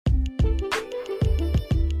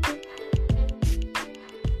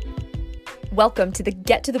Welcome to the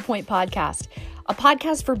Get to the Point podcast, a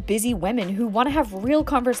podcast for busy women who want to have real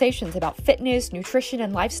conversations about fitness, nutrition,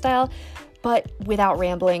 and lifestyle, but without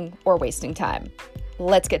rambling or wasting time.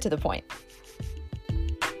 Let's get to the point.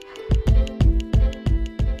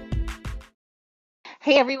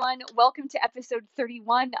 Hey everyone, welcome to episode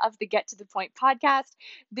 31 of the Get to the Point podcast.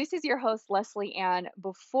 This is your host, Leslie Ann.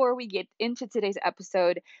 Before we get into today's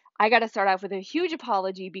episode, I got to start off with a huge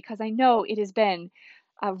apology because I know it has been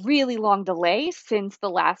a really long delay since the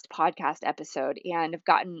last podcast episode, and I've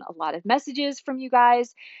gotten a lot of messages from you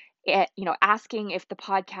guys, asking if the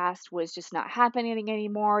podcast was just not happening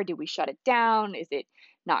anymore. Did we shut it down? Is it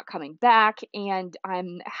not coming back? And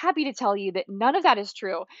I'm happy to tell you that none of that is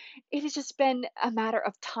true. It has just been a matter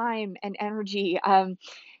of time and energy.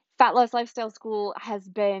 Fat Loss Lifestyle School has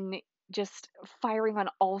been just firing on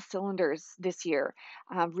all cylinders this year.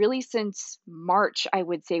 Really since March, I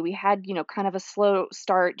would say. We had, kind of a slow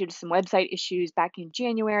start due to some website issues back in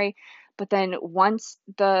January. But then once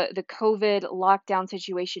the COVID lockdown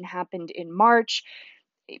situation happened in March,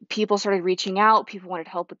 people started reaching out. People wanted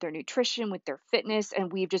help with their nutrition, with their fitness,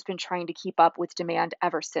 and we've just been trying to keep up with demand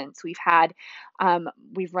ever since. We've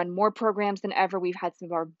run more programs than ever. We've had some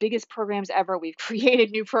of our biggest programs ever. We've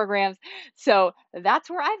created new programs. So that's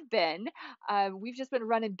where I've been. We've just been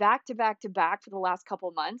running back to back to back for the last couple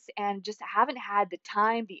months and just haven't had the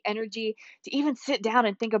time, the energy to even sit down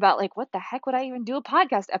and think about what the heck would I even do a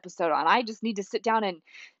podcast episode on? I just need to sit down and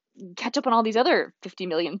catch up on all these other 50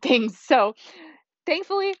 million things. So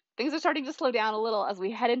thankfully, things are starting to slow down a little as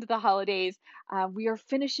we head into the holidays. We are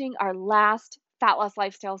finishing our last Fat Loss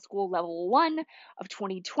Lifestyle School Level 1 of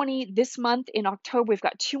 2020 this month in October. We've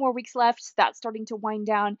got 2 more weeks left. So that's starting to wind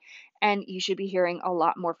down, and you should be hearing a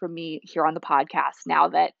lot more from me here on the podcast now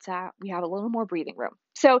that we have a little more breathing room.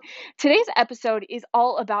 So today's episode is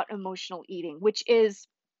all about emotional eating, which is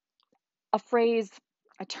a phrase,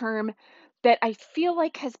 a term that I feel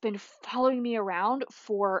like has been following me around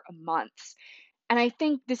for months. And I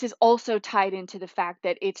think this is also tied into the fact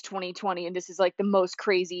that it's 2020 and this is the most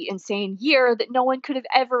crazy, insane year that no one could have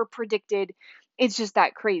ever predicted. It's just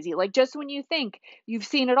that crazy. Just when you think you've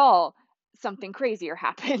seen it all, something crazier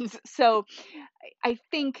happens. So I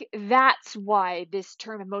think that's why this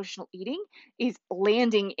term emotional eating is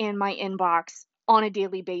landing in my inbox on a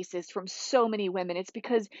daily basis from so many women. It's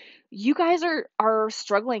because you guys are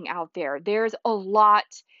struggling out there. There's a lot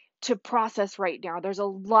to process right now. There's a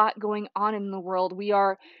lot going on in the world. We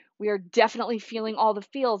are definitely feeling all the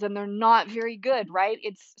feels, and they're not very good, right?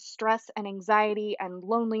 It's stress and anxiety and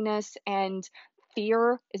loneliness, and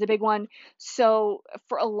fear is a big one. So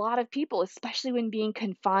for a lot of people, especially when being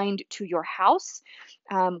confined to your house,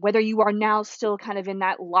 whether you are now still kind of in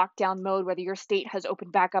that lockdown mode, whether your state has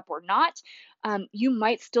opened back up or not, you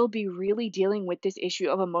might still be really dealing with this issue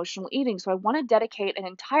of emotional eating. So I want to dedicate an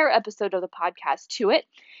entire episode of the podcast to it.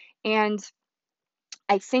 And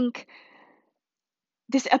I think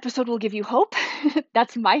this episode will give you hope.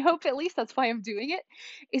 That's my hope, at least. That's why I'm doing it,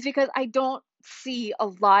 is because I don't see a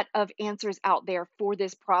lot of answers out there for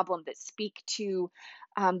this problem that speak to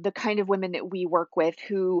the kind of women that we work with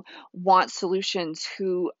who want solutions,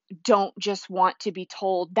 who don't just want to be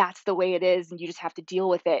told that's the way it is and you just have to deal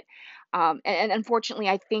with it. And unfortunately,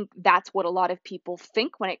 I think that's what a lot of people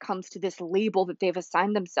think when it comes to this label that they've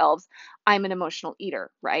assigned themselves. I'm an emotional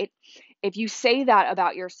eater, right? If you say that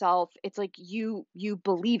about yourself, it's like you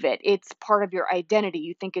believe it. It's part of your identity.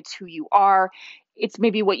 You think it's who you are. It's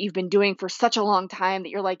maybe what you've been doing for such a long time that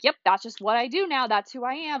you're like, yep, that's just what I do now. That's who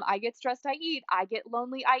I am. I get stressed, I eat. I get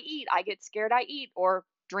lonely, I eat. I get scared, I eat, or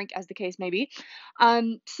drink, as the case may be.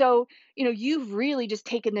 So you've really just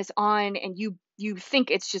taken this on, and you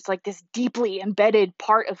think it's just this deeply embedded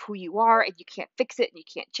part of who you are, and you can't fix it and you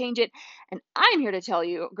can't change it. And I'm here to tell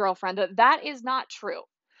you, girlfriend, that that is not true.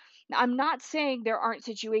 Now, I'm not saying there aren't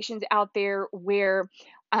situations out there where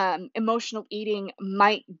emotional eating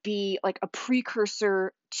might be a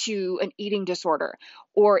precursor to an eating disorder,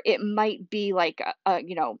 or it might be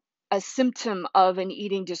a symptom of an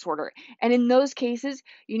eating disorder. And in those cases,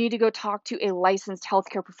 you need to go talk to a licensed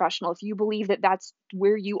healthcare professional. If you believe that that's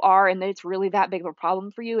where you are and that it's really that big of a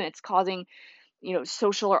problem for you and it's causing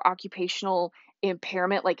social or occupational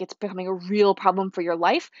impairment, it's becoming a real problem for your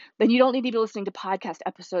life, then you don't need to be listening to podcast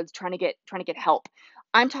episodes trying to get help.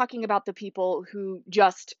 I'm talking about the people who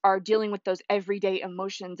just are dealing with those everyday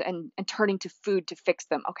emotions and turning to food to fix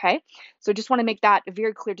them, okay? So just want to make that a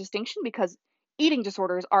very clear distinction, because eating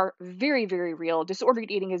disorders are very, very real. Disordered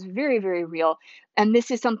eating is very, very real. And this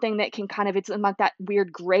is something that can it's in that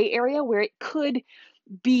weird gray area where it could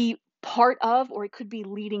be part of, or it could be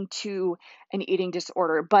leading to an eating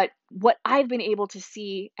disorder. But what I've been able to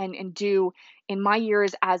see and do in my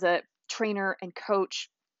years as a trainer and coach,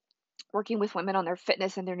 working with women on their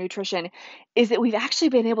fitness and their nutrition, is that we've actually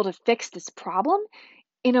been able to fix this problem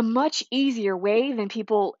in a much easier way than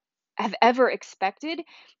people have ever expected.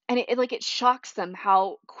 And it shocks them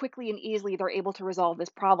how quickly and easily they're able to resolve this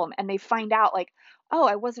problem. And they find out like, oh,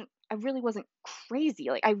 I really wasn't crazy.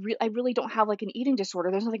 Like I really don't have like an eating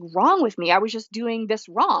disorder. There's nothing wrong with me. I was just doing this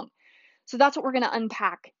wrong. So that's what we're going to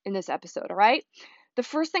unpack in this episode. All right. The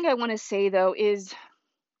first thing I want to say though is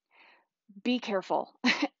be careful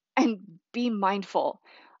and be mindful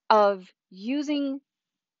of using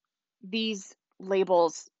these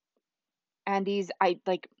labels and these I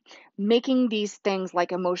like making these things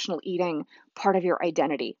like emotional eating part of your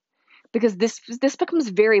identity, because this becomes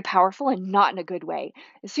very powerful and not in a good way.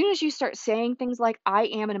 As soon as you start saying things like I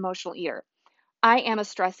am an emotional eater, I am a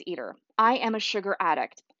stress eater, I am a sugar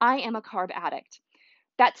addict, I am a carb addict,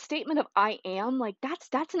 that statement of I am, like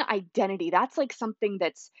that's an identity. That's like something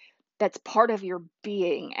that's part of your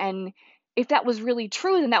being. And if that was really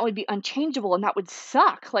true, then that would be unchangeable and that would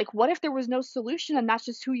suck. Like what if there was no solution and that's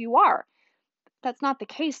just who you are? That's not the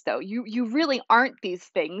case though. You really aren't these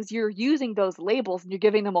things. You're using those labels and you're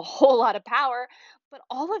giving them a whole lot of power, but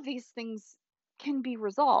all of these things can be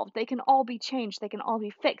resolved. They can all be changed. They can all be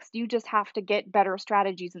fixed. You just have to get better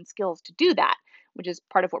strategies and skills to do that, which is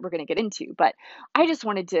part of what we're going to get into. But I just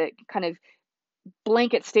wanted to kind of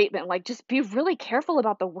blanket statement, like just be really careful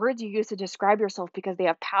about the words you use to describe yourself because they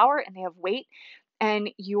have power and they have weight, and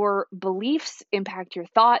your beliefs impact your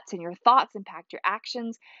thoughts and your thoughts impact your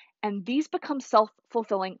actions, and these become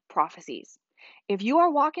self-fulfilling prophecies. If you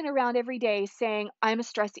are walking around every day saying I'm a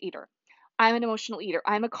stress eater, I'm an emotional eater,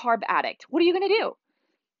 I'm a carb addict, what are you going to do?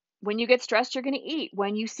 When you get stressed, you're going to eat.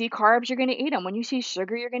 When you see carbs, you're going to eat them. When you see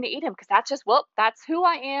sugar, you're going to eat them, because that's just, well, that's who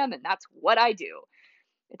I am and that's what I do.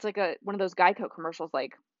 It's like a one of those Geico commercials,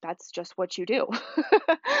 like, that's just what you do,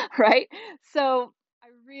 right? So I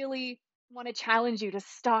really want to challenge you to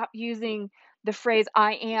stop using the phrase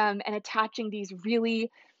I am and attaching these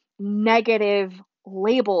really negative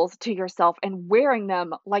labels to yourself and wearing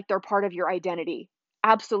them like they're part of your identity.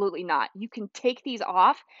 Absolutely not. You can take these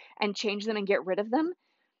off and change them and get rid of them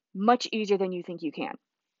much easier than you think you can.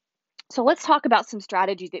 So let's talk about some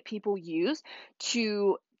strategies that people use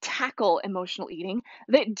to tackle emotional eating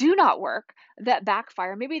that do not work, that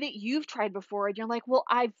backfire. Maybe that you've tried before and you're like, "Well,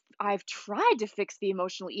 I've tried to fix the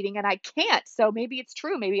emotional eating and I can't." So maybe it's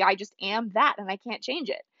true. Maybe I just am that and I can't change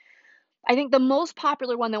it. I think the most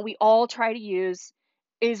popular one that we all try to use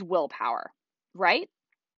is willpower, right?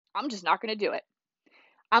 I'm just not going to do it.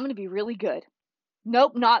 I'm going to be really good.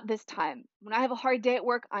 Nope, not this time. When I have a hard day at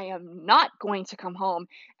work, I am not going to come home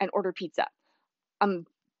and order pizza. I'm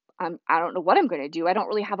I don't know what I'm going to do. I don't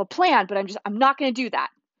really have a plan, but I'm not going to do that.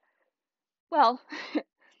 Well,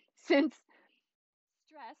 since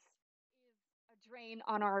stress is a drain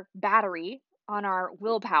on our battery, on our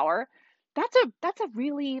willpower, that's a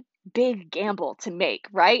really big gamble to make,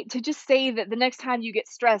 right? To just say that the next time you get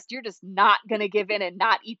stressed, you're just not going to give in and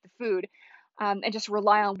not eat the food, and just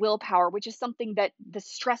rely on willpower, which is something that the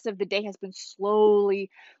stress of the day has been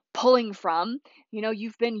slowly pulling from. You know,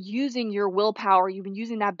 you've been using your willpower, you've been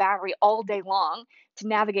using that battery all day long to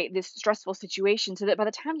navigate this stressful situation, so that by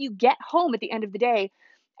the time you get home at the end of the day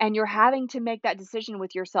and you're having to make that decision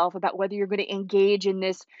with yourself about whether you're going to engage in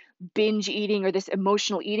this binge eating or this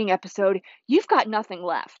emotional eating episode, you've got nothing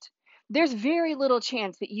left. There's very little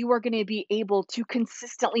chance that you are going to be able to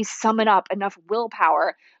consistently summon up enough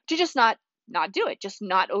willpower to just not do it, just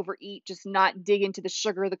not overeat, just not dig into the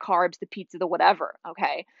sugar, the carbs, the pizza, the whatever,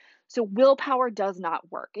 okay? So willpower does not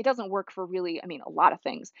work. It doesn't work for really, I mean, a lot of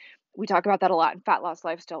things. We talk about that a lot in Fat Loss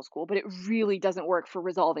Lifestyle School, but it really doesn't work for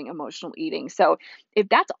resolving emotional eating. So if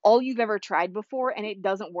that's all you've ever tried before and it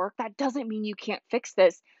doesn't work, that doesn't mean you can't fix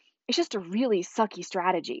this. It's just a really sucky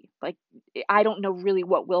strategy. Like I don't know really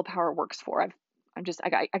what willpower works for.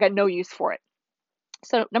 I got no use for it.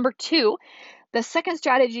 So number two, the second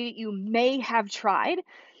strategy you may have tried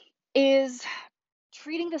is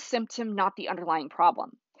treating the symptom, not the underlying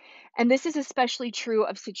problem. And this is especially true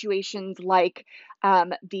of situations like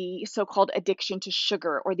the so-called addiction to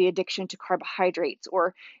sugar or the addiction to carbohydrates,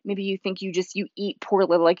 or maybe you think you eat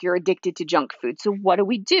poorly, like you're addicted to junk food. So what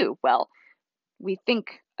do? Well, we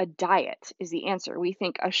think a diet is the answer. We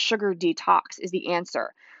think a sugar detox is the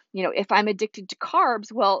answer. You know, if I'm addicted to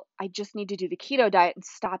carbs, well, I just need to do the keto diet and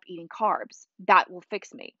stop eating carbs. That will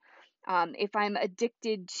fix me. If I'm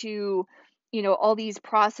addicted to, all these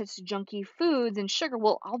processed junky foods and sugar,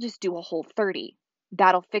 well, I'll just do a whole 30.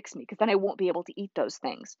 that'll fix me because then I won't be able to eat those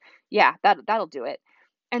things. Yeah, that'll do it.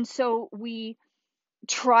 And so we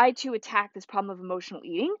try to attack this problem of emotional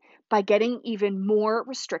eating by getting even more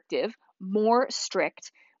restrictive, more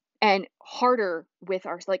strict, and harder with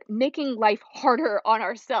our like making life harder on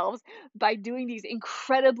ourselves by doing these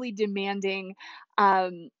incredibly demanding,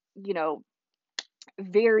 um, you know,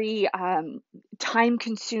 very time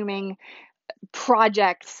consuming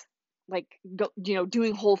projects, like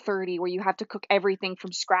doing Whole30 where you have to cook everything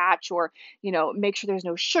from scratch, or make sure there's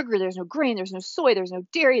no sugar, there's no grain, there's no soy, there's no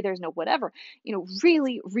dairy, there's no whatever.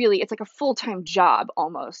 Really, really, it's like a full-time job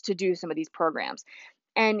almost to do some of these programs.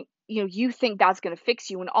 And you think that's going to fix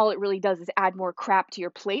you, and all it really does is add more crap to your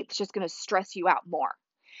plate. It's just going to stress you out more,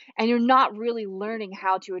 and you're not really learning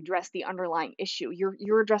how to address the underlying issue.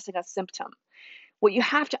 You're addressing a symptom. What you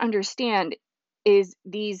have to understand is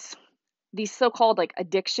these so-called like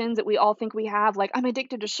addictions that we all think we have, like I'm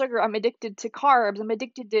addicted to sugar, I'm addicted to carbs, I'm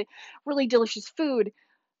addicted to really delicious food.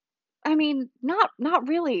 I mean, not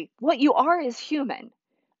really. What you are is human.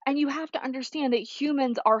 And you have to understand that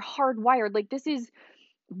humans are hardwired. Like this is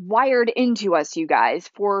wired into us, you guys,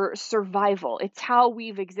 for survival. It's how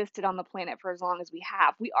we've existed on the planet for as long as we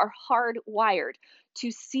have. We are hardwired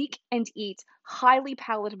to seek and eat highly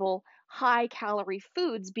palatable, high calorie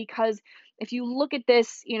foods because if you look at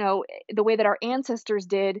this, the way that our ancestors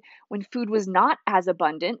did when food was not as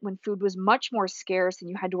abundant, when food was much more scarce and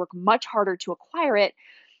you had to work much harder to acquire it,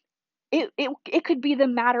 it could be the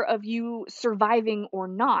matter of you surviving or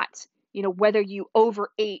not, whether you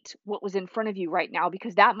overate what was in front of you right now,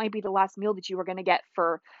 because that might be the last meal that you were going to get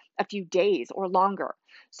for a few days or longer.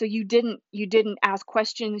 So you didn't ask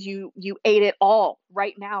questions, you ate it all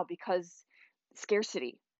right now because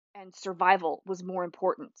scarcity and survival was more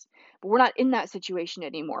important. But we're not in that situation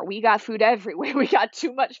anymore. We got food everywhere. We got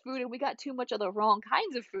too much food and we got too much of the wrong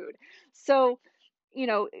kinds of food. So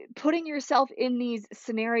putting yourself in these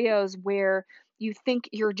scenarios where you think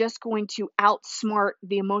you're just going to outsmart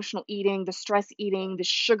the emotional eating, the stress eating, the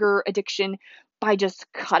sugar addiction by just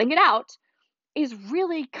cutting it out is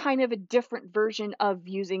really kind of a different version of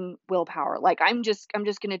using willpower. Like I'm just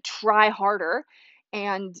going to try harder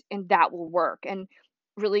and that will work. And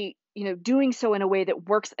really, doing so in a way that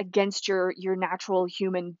works against your natural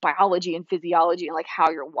human biology and physiology and like how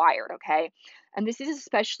you're wired, okay? And this is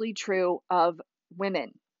especially true of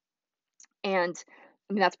women. And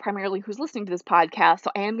I mean, that's primarily who's listening to this podcast.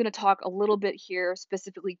 So I am going to talk a little bit here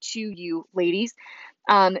specifically to you ladies,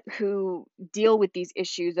 who deal with these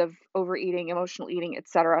issues of overeating, emotional eating,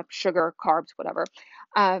 etc., sugar, carbs, whatever.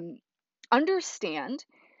 Um, Understand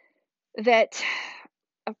that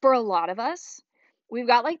for a lot of us, we've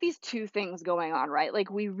got like these two things going on, right? Like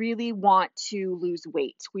we really want to lose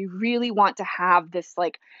weight. We really want to have this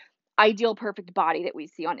like ideal perfect body that we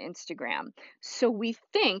see on Instagram. So we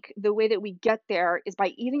think the way that we get there is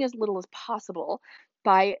by eating as little as possible,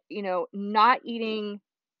 by, not eating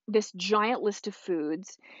this giant list of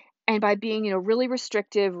foods, and by being, really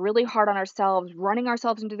restrictive, really hard on ourselves, running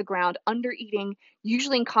ourselves into the ground, under eating,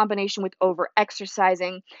 usually in combination with over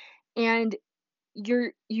exercising. And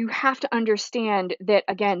you have to understand that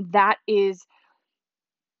again, that is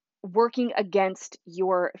working against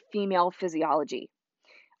your female physiology.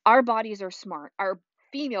 Our bodies are smart. Our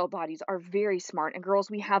female bodies are very smart. And girls,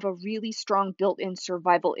 we have a really strong built-in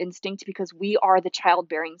survival instinct because we are the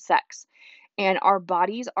childbearing sex. And our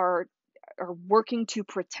bodies are working to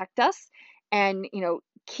protect us and,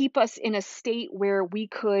 keep us in a state where we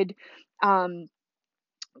could um,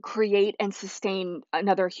 create and sustain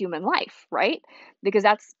another human life, right? Because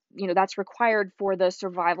that's required for the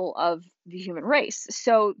survival of the human race.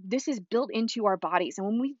 So this is built into our bodies. And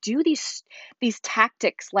when we do these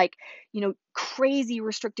tactics like, crazy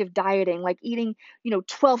restrictive dieting, like eating,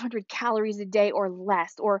 1200 calories a day or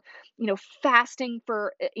less, or, fasting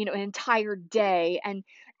for, an entire day and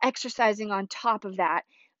exercising on top of that,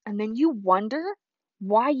 and then you wonder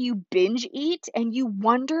why you binge eat, and you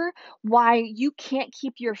wonder why you can't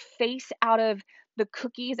keep your face out of the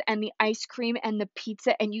cookies and the ice cream and the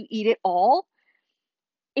pizza and you eat it all.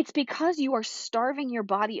 It's because you are starving your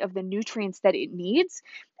body of the nutrients that it needs,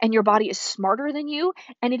 and your body is smarter than you,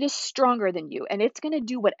 and it is stronger than you, and it's going to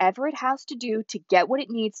do whatever it has to do to get what it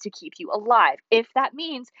needs to keep you alive. If that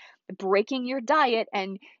means breaking your diet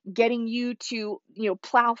and getting you to,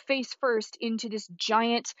 plow face first into this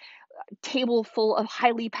giant table full of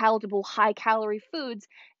highly palatable, high calorie foods,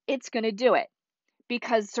 it's going to do it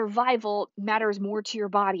because survival matters more to your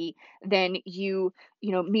body than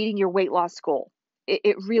meeting your weight loss goal.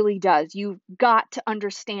 It really does. You've got to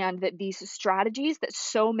understand that these strategies that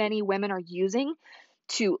so many women are using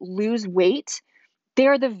to lose weight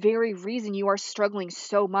They're the very reason you are struggling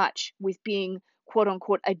so much with being quote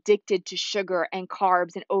unquote addicted to sugar and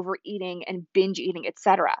carbs and overeating and binge eating,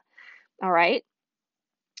 etc. All right.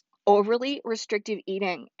 Overly restrictive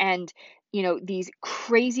eating and, these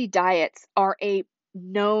crazy diets are a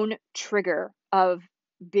known trigger of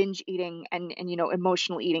binge eating and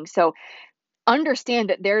emotional eating. So understand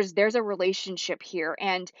that there's a relationship here,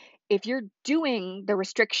 and if you're doing the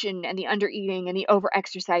restriction and the under eating and the over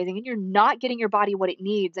exercising and you're not getting your body what it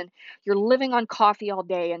needs, and you're living on coffee all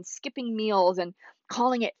day and skipping meals and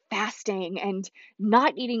calling it fasting and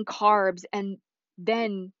not eating carbs and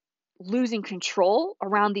then losing control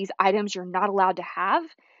around these items you're not allowed to have,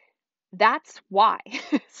 that's why.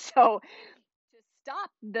 So to stop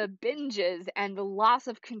the binges and the loss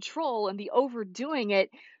of control and the overdoing it,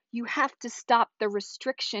 you have to stop the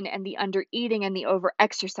restriction and the under eating and the over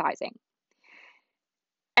exercising.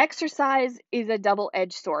 Exercise is a double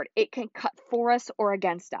edged sword. It can cut for us or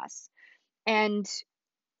against us. And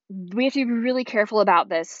we have to be really careful about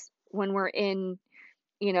this when we're in,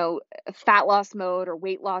 fat loss mode or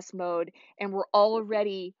weight loss mode, and we're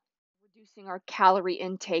already reducing our calorie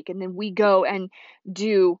intake. And then we go and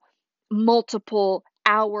do multiple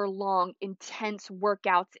hour-long intense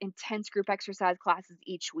workouts, intense group exercise classes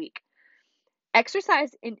each week.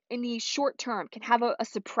 Exercise in the short term can have a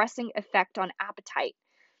suppressing effect on appetite,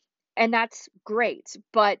 and that's great,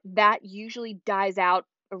 but that usually dies out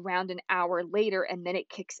around an hour later, and then it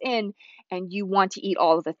kicks in, and you want to eat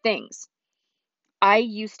all of the things. I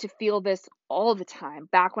used to feel this all the time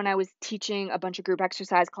back when I was teaching a bunch of group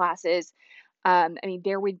exercise classes. I mean,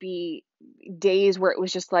 there would be days where it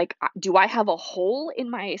was just like, do I have a hole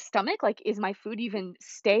in my stomach? Like, is my food even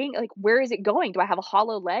staying? Like, where is it going? Do I have a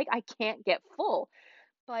hollow leg? I can't get full.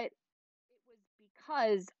 But it was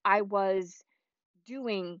because I was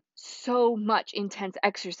doing so much intense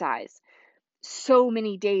exercise, so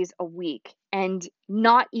many days a week, and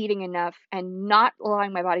not eating enough and not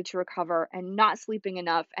allowing my body to recover and not sleeping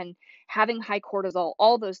enough and having high cortisol,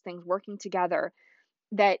 all those things working together,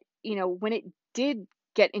 that, when it did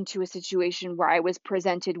get into a situation where I was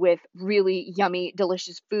presented with really yummy,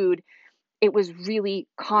 delicious food, it was really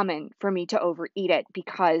common for me to overeat it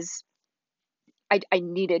because I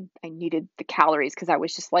needed the calories because I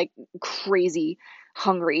was just like crazy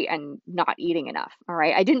hungry and not eating enough. All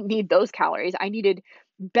right. I didn't need those calories. I needed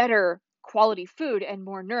better quality food and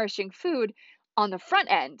more nourishing food on the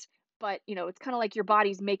front end. But it's kind of like your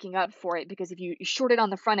body's making up for it, because if you short it on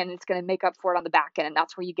the front end, it's going to make up for it on the back end. And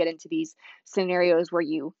that's where you get into these scenarios where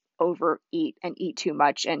you overeat and eat too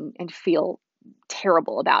much and feel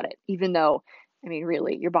terrible about it, even though, I mean,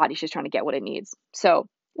 really, your body's just trying to get what it needs. So,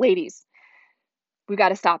 ladies, we got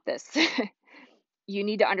to stop this. You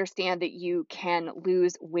need to understand that you can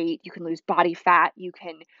lose weight, you can lose body fat, you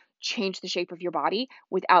can change the shape of your body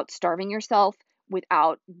without starving yourself,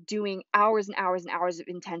 without doing hours and hours and hours of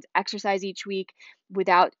intense exercise each week,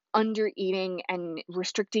 without under eating and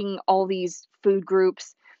restricting all these food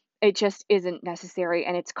groups. It just isn't necessary,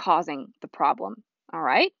 and it's causing the problem. All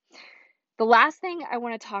right. The last thing I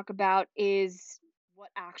want to talk about is what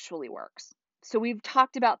actually works. So we've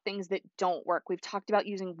talked about things that don't work. We've talked about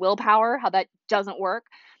using willpower, how that doesn't work.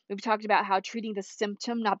 We've talked about how treating the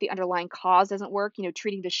symptom, not the underlying cause, doesn't work.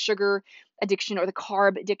 Treating the sugar addiction or the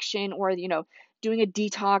carb addiction, or, doing a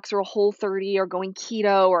detox or a Whole30 or going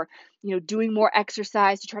keto, or, doing more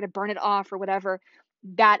exercise to try to burn it off or whatever.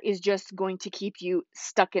 That is just going to keep you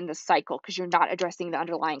stuck in the cycle because you're not addressing the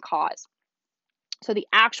underlying cause. So the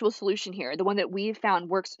actual solution here, the one that we've found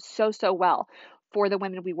works so well for the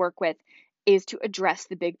women we work with, is to address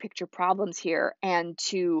the big picture problems here and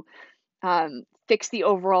to fix the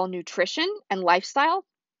overall nutrition and lifestyle,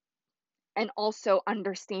 and also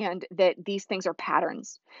understand that these things are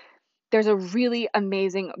patterns. There's a really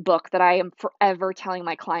amazing book that I am forever telling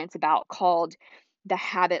my clients about called The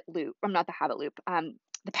Habit Loop. I'm not The Habit Loop,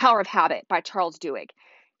 The Power of Habit by Charles Duhigg.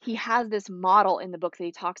 He has this model in the book that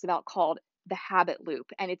he talks about called the habit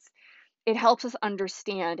loop, and it helps us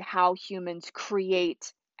understand how humans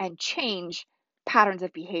create and change patterns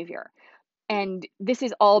of behavior. And this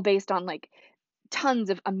is all based on like tons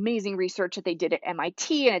of amazing research that they did at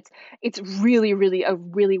MIT, and it's really a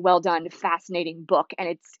really well done, fascinating book,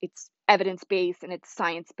 and it's evidence-based and it's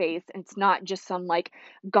science-based, and it's not just some like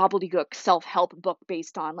gobbledygook self-help book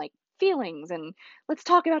based on like feelings and let's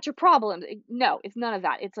talk about your problems. No, it's none of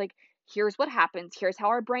that. It's like, here's what happens, here's how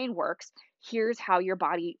our brain works, here's how your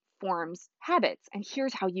body forms habits, and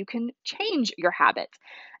here's how you can change your habits.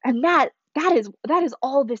 And that is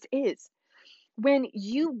all this is. When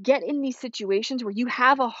you get in these situations where you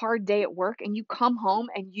have a hard day at work and you come home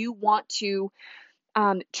and you want to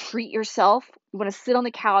treat yourself you want to sit on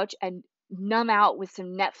the couch and numb out with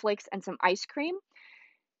some Netflix and some ice cream,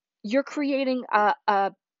 you're creating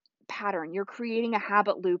a pattern. You're creating a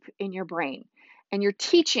habit loop in your brain, and you're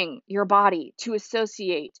teaching your body to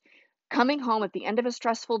associate coming home at the end of a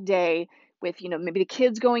stressful day with, maybe the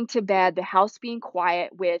kids going to bed, the house being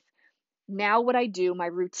quiet, with now what I do, my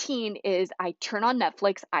routine is I turn on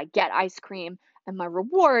Netflix, I get ice cream, and my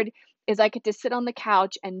reward is I get to sit on the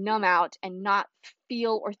couch and numb out and not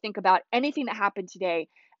feel or think about anything that happened today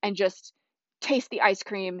and just taste the ice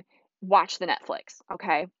cream, watch the Netflix,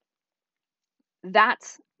 okay?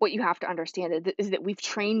 That's what you have to understand is that we've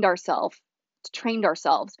trained ourselves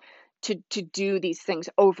to do these things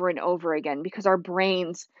over and over again because our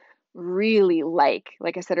brains really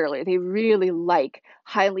like I said earlier, they really like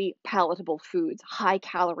highly palatable foods, high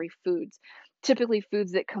calorie foods, typically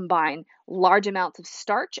foods that combine large amounts of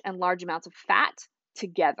starch and large amounts of fat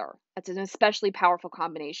together. That's an especially powerful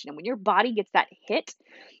combination. And when your body gets that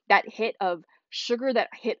hit of sugar, that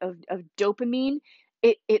hit of dopamine,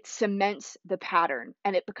 it cements the pattern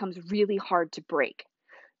and it becomes really hard to break,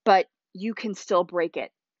 but you can still break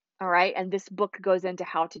it. All right. And this book goes into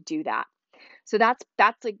how to do that. So that's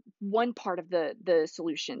like one part of the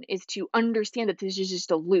solution is to understand that this is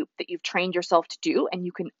just a loop that you've trained yourself to do and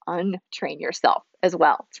you can untrain yourself as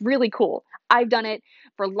well. It's really cool. I've done it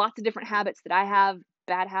for lots of different habits that I have,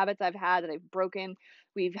 bad habits I've had that I've broken.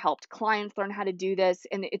 We've helped clients learn how to do this,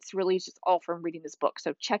 and it's really just all from reading this book.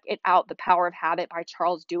 So check it out, The Power of Habit by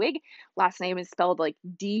Charles Duhigg. Last name is spelled like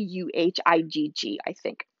Duhigg, I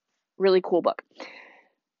think. Really cool book.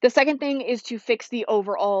 The second thing is to fix the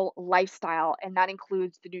overall lifestyle, and that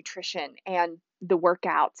includes the nutrition and the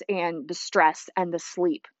workouts and the stress and the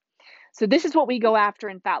sleep. So this is what we go after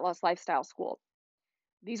in Fat Loss Lifestyle School.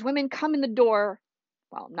 These women come in the door,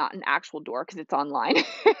 well, not an actual door because it's online.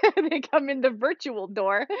 They come in the virtual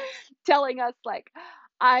door telling us like,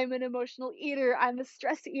 I'm an emotional eater, I'm a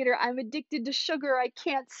stress eater, I'm addicted to sugar, I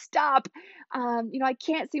can't stop. I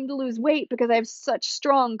can't seem to lose weight because I have such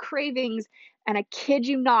strong cravings. And I kid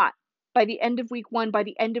you not, by the end of week 1, by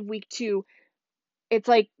the end of week 2, it's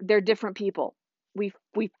like they're different people. We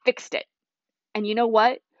fixed it. And you know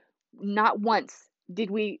what? Not once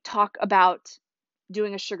did we talk about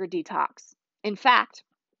doing a sugar detox. In fact,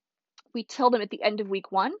 we tell them at the end of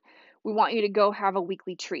week 1, we want you to go have a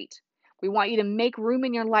weekly treat. We want you to make room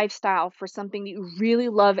in your lifestyle for something that you really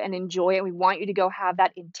love and enjoy. And we want you to go have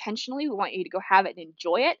that intentionally. We want you to go have it and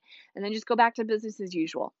enjoy it, and then just go back to business as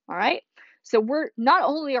usual. All right. So we're not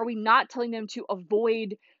only are we not telling them to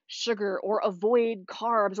avoid sugar or avoid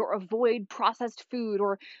carbs or avoid processed food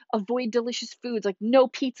or avoid delicious foods, like no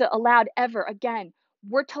pizza allowed ever again.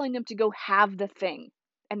 We're telling them to go have the thing,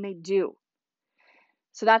 and they do.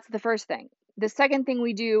 So that's the first thing. The second thing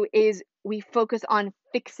we do is we focus on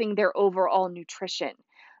fixing their overall nutrition,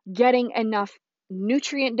 getting enough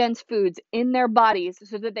nutrient dense foods in their bodies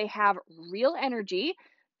so that they have real energy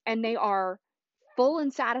and they are full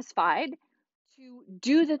and satisfied to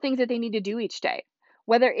do the things that they need to do each day.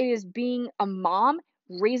 Whether it is being a mom,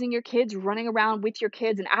 raising your kids, running around with your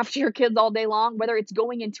kids and after your kids all day long, whether it's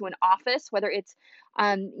going into an office, whether it's,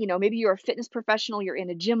 maybe you're a fitness professional, you're in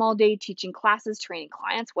a gym all day, teaching classes, training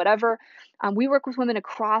clients, whatever. We work with women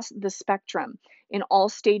across the spectrum in all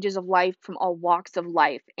stages of life, from all walks of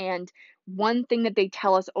life. And one thing that they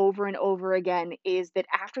tell us over and over again is that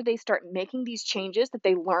after they start making these changes that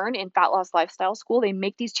they learn in Fat Loss Lifestyle School, they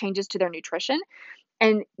make these changes to their nutrition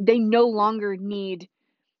and they no longer need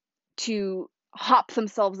to hop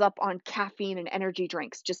themselves up on caffeine and energy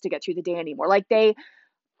drinks just to get through the day anymore. Like they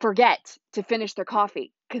forget to finish their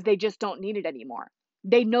coffee because they just don't need it anymore.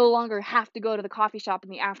 They no longer have to go to the coffee shop in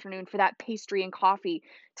the afternoon for that pastry and coffee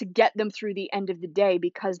to get them through the end of the day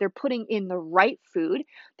because they're putting in the right food.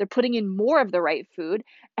 They're putting in more of the right food,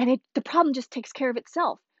 and the problem just takes care of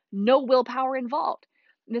itself. No willpower involved.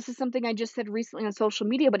 And this is something I just said recently on social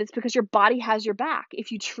media, but it's because your body has your back.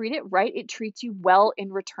 If you treat it right, it treats you well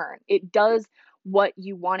in return. It does what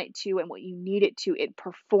you want it to and what you need it to. It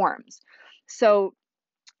performs. So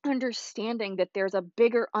understanding that there's a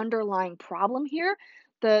bigger underlying problem here,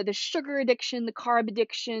 the sugar addiction, the carb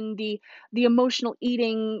addiction, the emotional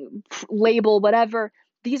eating label, whatever,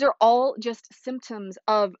 these are all just symptoms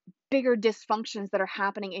of bigger dysfunctions that are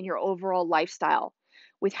happening in your overall lifestyle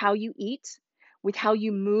with how you eat, with how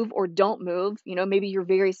you move or don't move. Maybe you're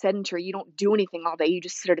very sedentary, you don't do anything all day, you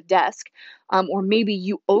just sit at a desk. Or maybe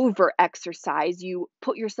you over exercise, you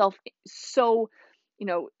put yourself so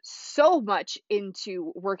much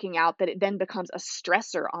into working out that it then becomes a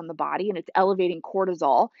stressor on the body and it's elevating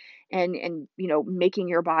cortisol and making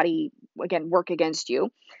your body again work against you.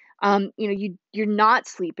 You're not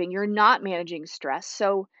sleeping, you're not managing stress.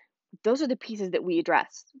 So those are the pieces that we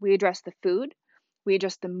address. We address the food, we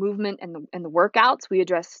address the movement and the workouts, we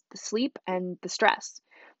address the sleep and the stress.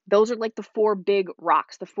 Those are like the four big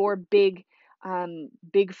rocks, the four big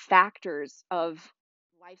factors of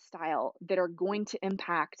lifestyle that are going to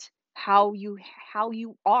impact how you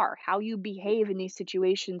behave in these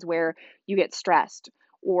situations where you get stressed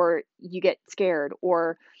or you get scared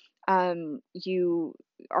or you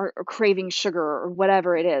are craving sugar or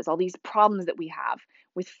whatever it is. All these problems that we have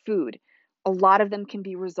with food, a lot of them can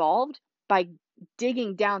be resolved by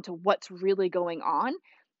digging down to what's really going on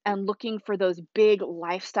and looking for those big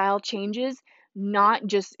lifestyle changes, not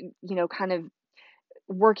just, kind of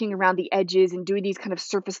working around the edges and doing these kind of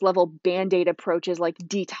surface level band-aid approaches like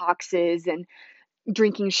detoxes and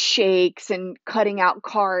drinking shakes and cutting out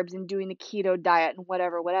carbs and doing the keto diet and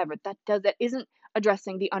whatever. That isn't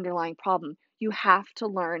addressing the underlying problem. You have to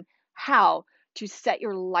learn how to set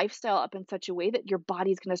your lifestyle up in such a way that your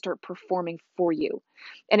body's going to start performing for you.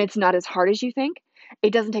 And it's not as hard as you think.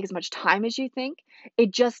 It doesn't take as much time as you think.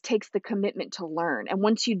 It just takes the commitment to learn. And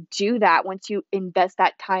once you do that, once you invest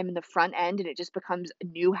that time in the front end and it just becomes a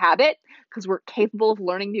new habit, because we're capable of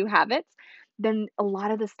learning new habits, then a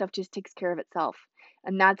lot of this stuff just takes care of itself.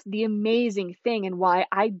 And that's the amazing thing, and why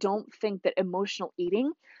I don't think that emotional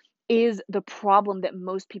eating is the problem that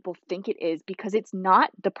most people think it is, because it's not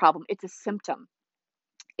the problem, it's a symptom.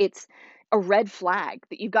 It's a red flag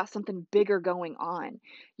that you've got something bigger going on.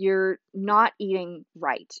 You're not eating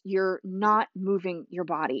right. You're not moving your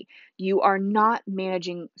body. You are not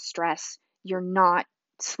managing stress. You're not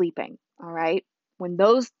sleeping. All right. When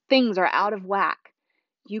those things are out of whack,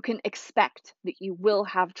 you can expect that you will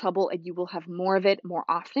have trouble and you will have more of it more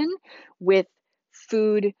often with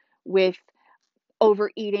food, with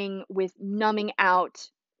overeating, with numbing out,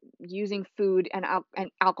 using food and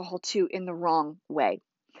alcohol too in the wrong way.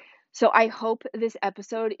 So I hope this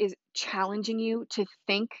episode is challenging you to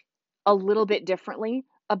think a little bit differently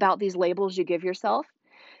about these labels you give yourself,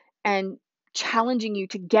 and challenging you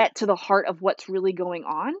to get to the heart of what's really going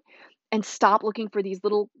on and stop looking for these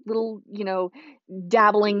little,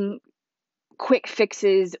 dabbling quick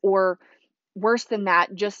fixes, or worse than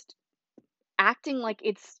that, just acting like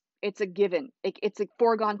it's a given. It's a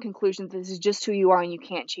foregone conclusion that this is just who you are and you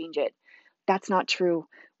can't change it. That's not true.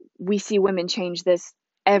 We see women change this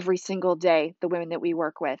every single day, the women that we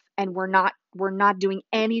work with, and we're not doing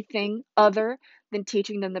anything other than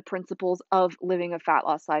teaching them the principles of living a fat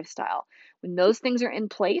loss lifestyle. When those things are in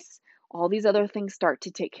place, all these other things start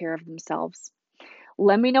to take care of themselves.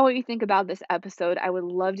 Let me know what you think about this episode. I would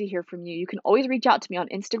love to hear from you. You can always reach out to me on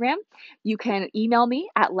Instagram. You can email me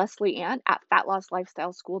at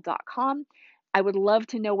leslieann@fatlosslifestyleschool.com. I would love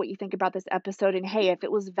to know what you think about this episode. And hey, if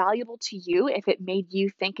it was valuable to you, if it made you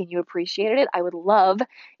think and you appreciated it, I would love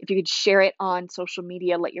if you could share it on social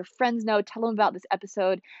media. Let your friends know, tell them about this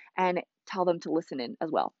episode, and tell them to listen in as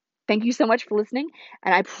well. Thank you so much for listening.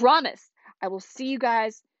 And I promise I will see you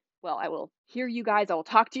guys. Well, I will hear you guys. I will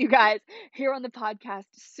talk to you guys here on the podcast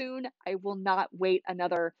soon. I will not wait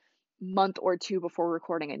another month or two before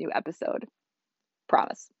recording a new episode.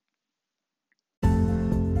 Promise.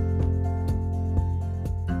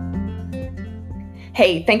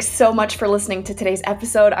 Hey, thanks so much for listening to today's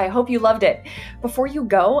episode. I hope you loved it. Before you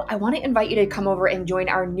go, I want to invite you to come over and join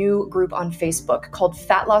our new group on Facebook called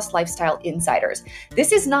Fat Loss Lifestyle Insiders.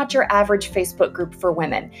 This is not your average Facebook group for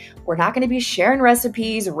women. We're not going to be sharing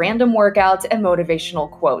recipes, random workouts, and motivational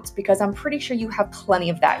quotes, because I'm pretty sure you have plenty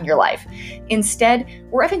of that in your life. Instead,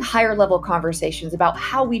 we're having higher level conversations about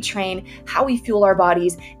how we train, how we fuel our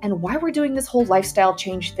bodies, and why we're doing this whole lifestyle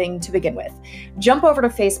change thing to begin with. Jump over to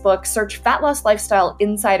Facebook, search Fat Loss Lifestyle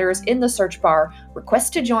Insiders in the search bar,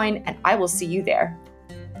 request to join, and I will see you there.